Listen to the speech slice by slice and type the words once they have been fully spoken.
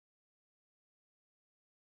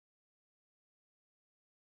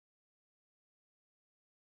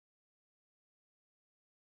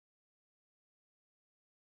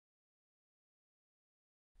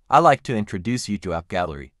I like to introduce you to App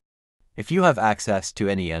Gallery. If you have access to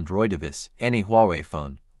any Android device, any Huawei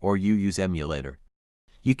phone, or you use emulator,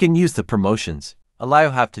 you can use the promotions. All you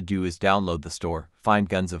have to do is download the store, find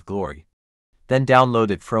Guns of Glory, then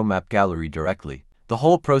download it from App Gallery directly. The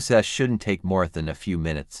whole process shouldn't take more than a few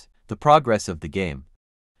minutes. The progress of the game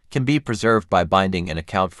can be preserved by binding an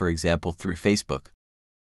account, for example, through Facebook.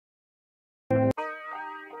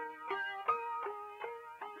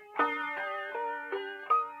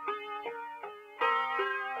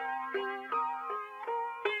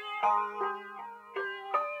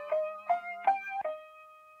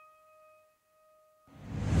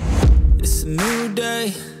 It's a new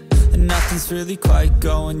day, and nothing's really quite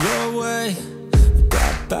going your way. You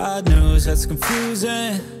got bad news that's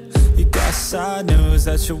confusing. You got sad news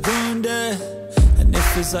that you're wounded. And it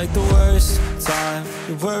feels like the worst time.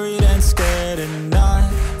 You're worried and scared and not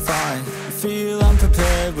fine. You feel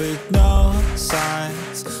unprepared with no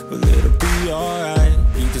signs. Well, it'll be alright,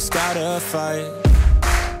 you just gotta fight.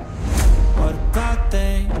 What about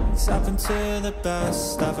things happen to the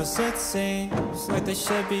best of us? It seems like they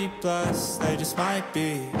should be blessed. They just might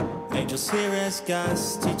be angels here as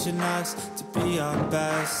guests, teaching us to be our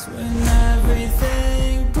best. When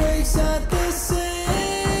everything breaks at the seams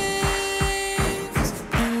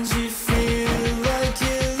and you feel like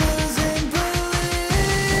you're losing belief,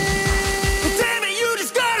 well, damn it, you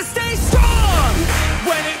just gotta stay strong.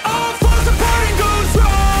 When it all falls apart and goes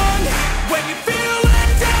wrong, when you feel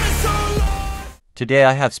let down and so long. Today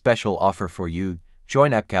I have special offer for you.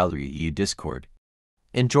 Join App Gallery EU Discord.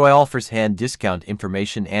 Enjoy offers, hand discount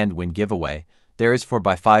information and win giveaway. There is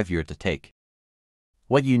 4x5 year to take.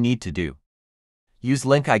 What you need to do: use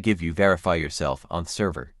link I give you, verify yourself on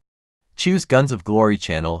server. Choose Guns of Glory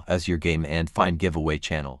channel as your game and find giveaway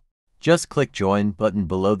channel. Just click join button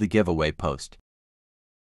below the giveaway post.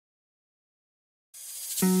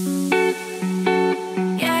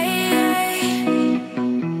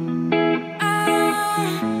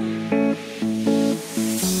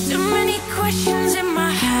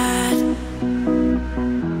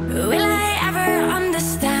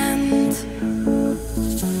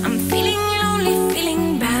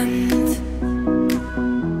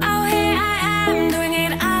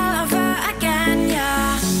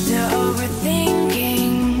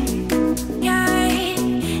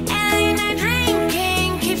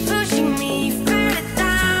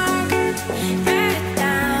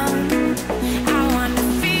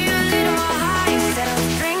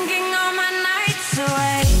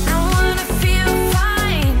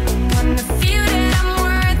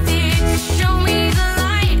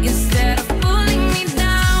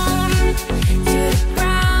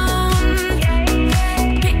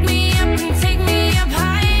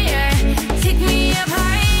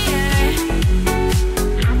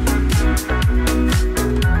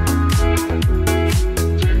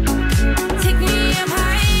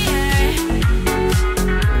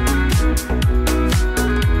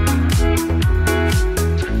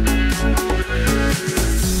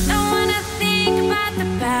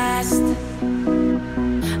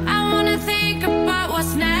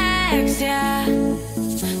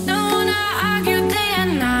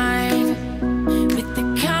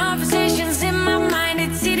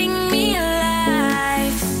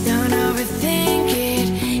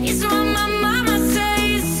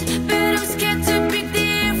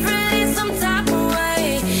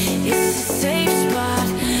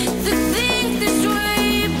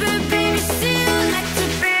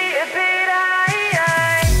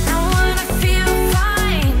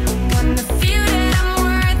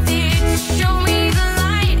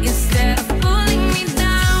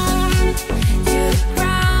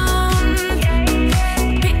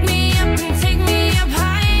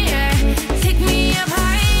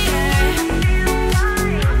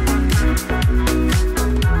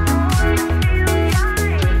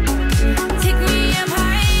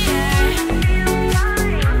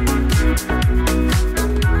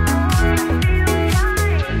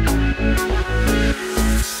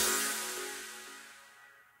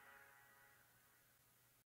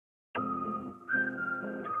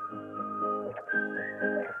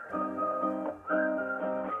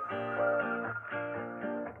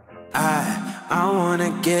 I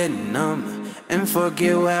wanna get numb and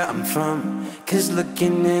forget where I'm from. Cause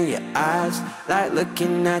looking in your eyes, like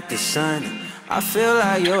looking at the sun. I feel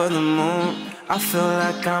like you're the moon, I feel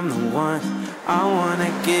like I'm the one. I wanna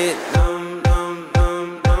get numb, numb,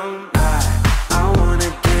 numb, numb. I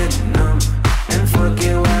wanna get numb and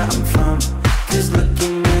forget where I'm from. Cause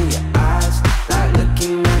looking in your eyes, like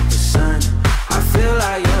looking at the sun. I feel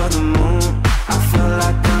like you're the moon, I feel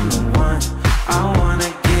like I'm the one. I wanna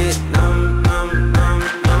get numb, numb, numb,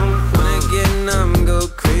 numb.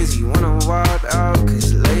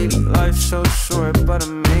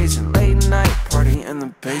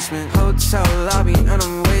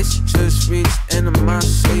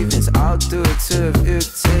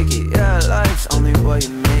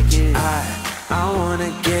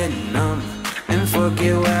 wanna get numb and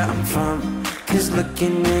forget where I'm from. 'Cause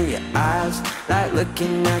looking in your eyes, like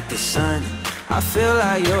looking at the sun. I feel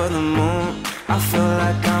like you're the moon, I feel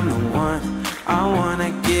like I'm the one. I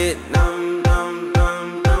wanna get numb, numb, numb,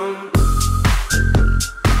 numb.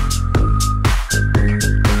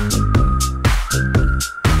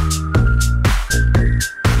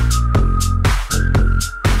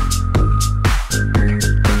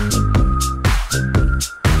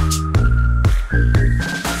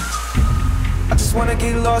 I just wanna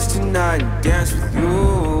get lost tonight and dance with you.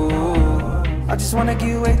 I just wanna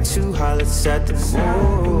get way too high, let's set the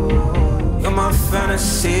mood. You're my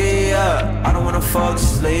fantasy, yeah. I don't wanna fall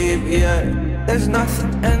asleep, yeah. There's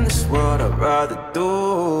nothing in this world I'd rather do.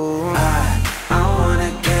 I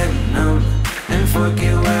wanna get numb and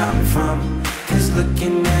forget where I'm from. 'Cause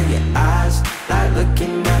looking at your eyes, like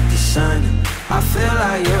looking at the sun. I feel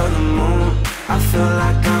like you're the moon, I feel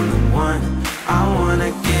like I'm the one. I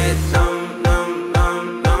wanna get numb.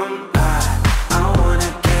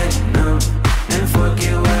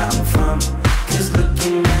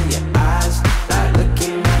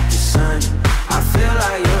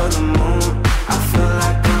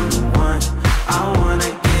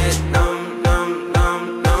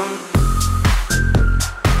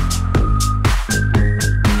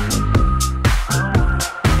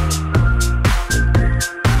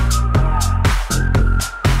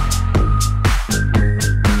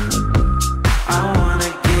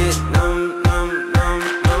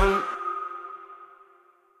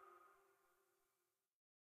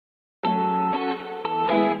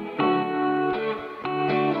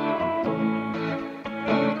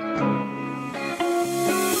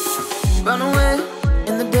 Run away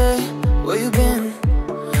in the day, where you been?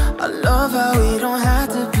 I love how we don't have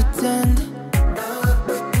to pretend.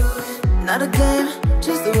 Not a game,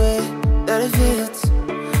 just the way that it fits.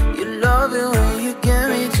 You love it when you get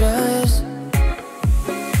me jealous.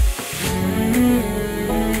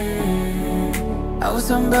 I was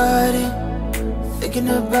somebody thinking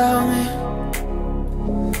about me.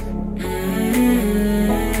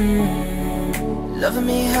 Loving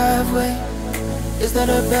me halfway, is that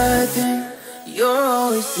a bad thing? You're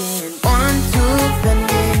always seeing one too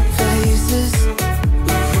many faces.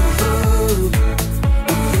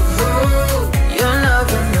 Your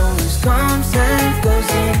loving always comes and goes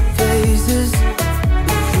in phases.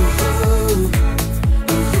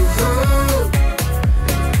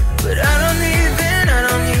 But I don't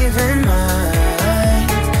even mind.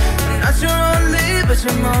 I'm not your only, but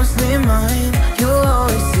you're mostly mine. You're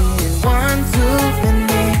always seeing one too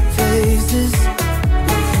many faces.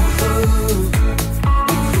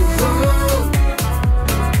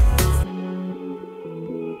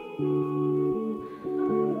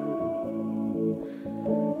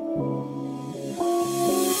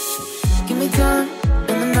 Give me time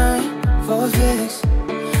in the night for a fix,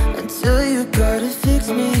 until you gotta fix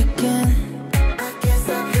me again. I can't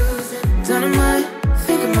stop losing. Dynamite,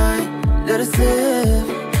 think I might let it slip.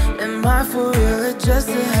 Am I for real or just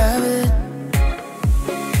a habit?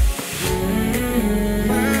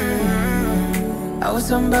 I was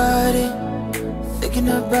somebody thinking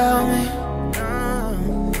about me.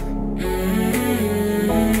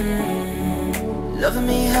 Loving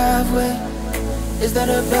me halfway, is that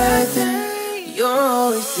a bad thing? You're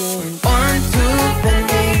always seeing one too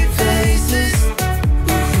many faces.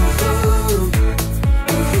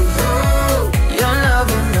 Your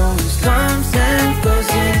loving always comes and goes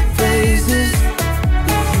in phases.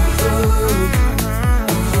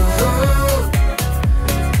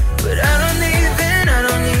 But I don't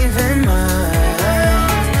even mind.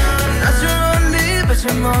 I'm not your only, but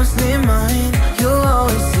you're mostly mine. You're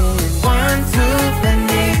always seeing one too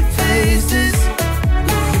many faces.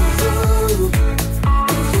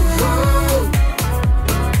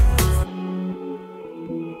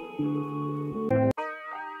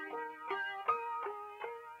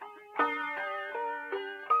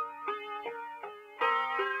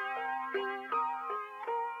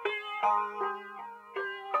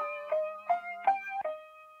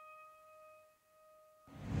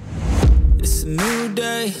 It's a new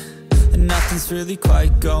day, and nothing's really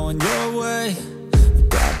quite going your way. You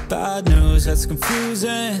got bad news that's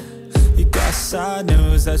confusing. You got sad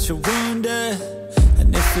news that you're wounded.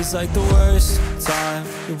 And it feels like the worst time.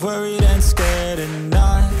 You're worried and scared and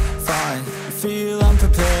not fine. You feel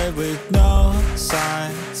unprepared with no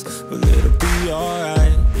signs. Well, it'll be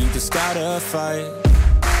alright, you just gotta fight.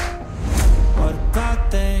 What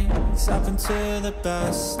about things happen to the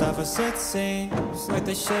best of us? It seems like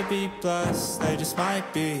they should be blessed. They just might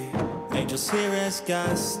be angels here as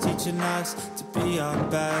guests, teaching us to be our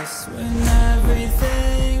best. When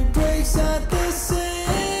everything breaks at the seams,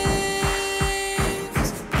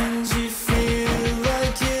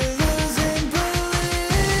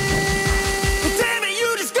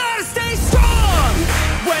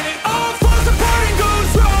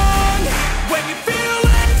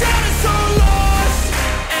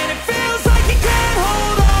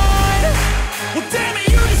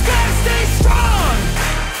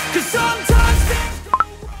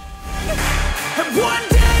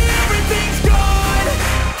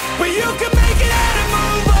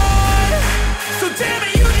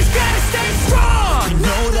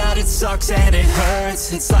 sucks and it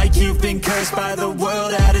hurts. It's like you've been cursed by the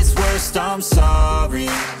world at its worst. I'm sorry,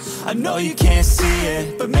 I know you can't see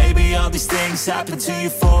it, but maybe all these things happen to you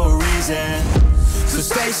for a reason. So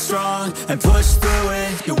stay strong and push through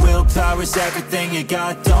it. Your willpower's everything you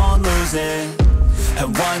got, don't lose it.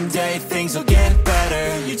 And one day things will get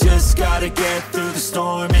better. You just gotta get through the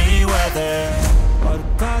stormy weather. What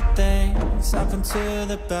about things happen to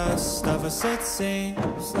the best of us? It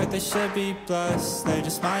seems like they should be blessed. They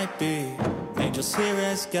just might be angels here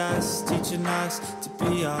as guests, teaching us to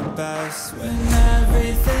be our best. When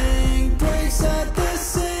everything breaks at the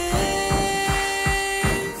seams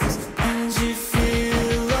and you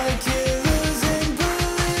feel like you're losing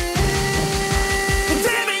belief, well,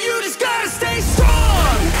 damn it, you just gotta stay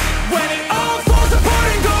strong. When it all falls apart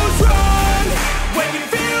and goes wrong, when you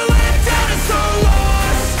feel let down and so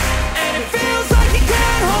lost, and it feels like you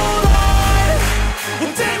can't hold on,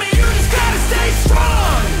 well, damn it, you just gotta stay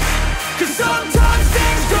strong. 'Cause sometimes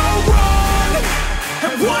things go wrong,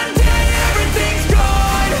 and one day everything's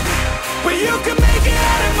gone, but you can make it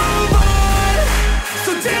out and move on.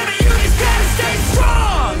 So damn it, you just gotta stay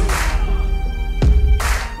strong.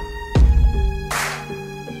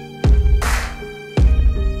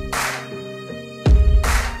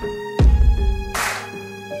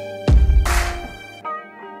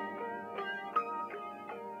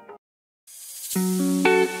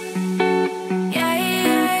 Yeah,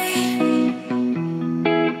 yeah.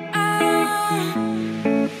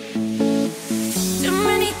 Too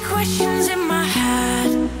many questions in my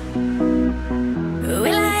head.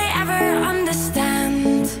 Will I ever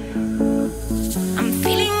understand? I'm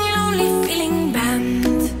feeling lonely, feeling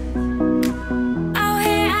bent. Oh,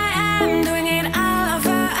 here I am doing it all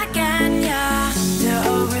over again, yeah. The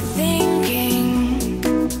overthinking,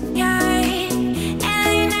 yeah. And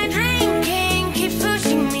late night drinking keeps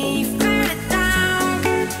pushing me further down,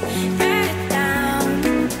 further down.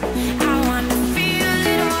 I wanna feel a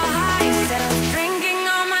little high instead of drinking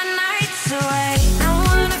all my nights away. I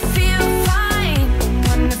wanna feel fine,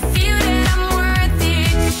 wanna feel that I'm worthy.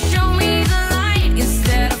 Just show me the light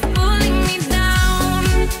instead of pulling me down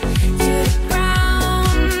to the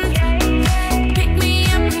ground. Pick me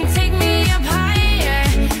up and take me up higher,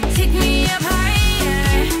 take me up higher.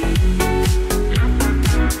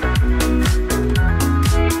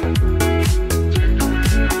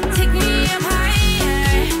 Take me up higher.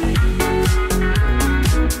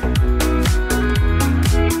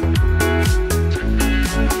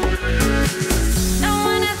 Don't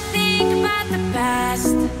wanna think about the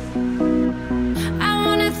past.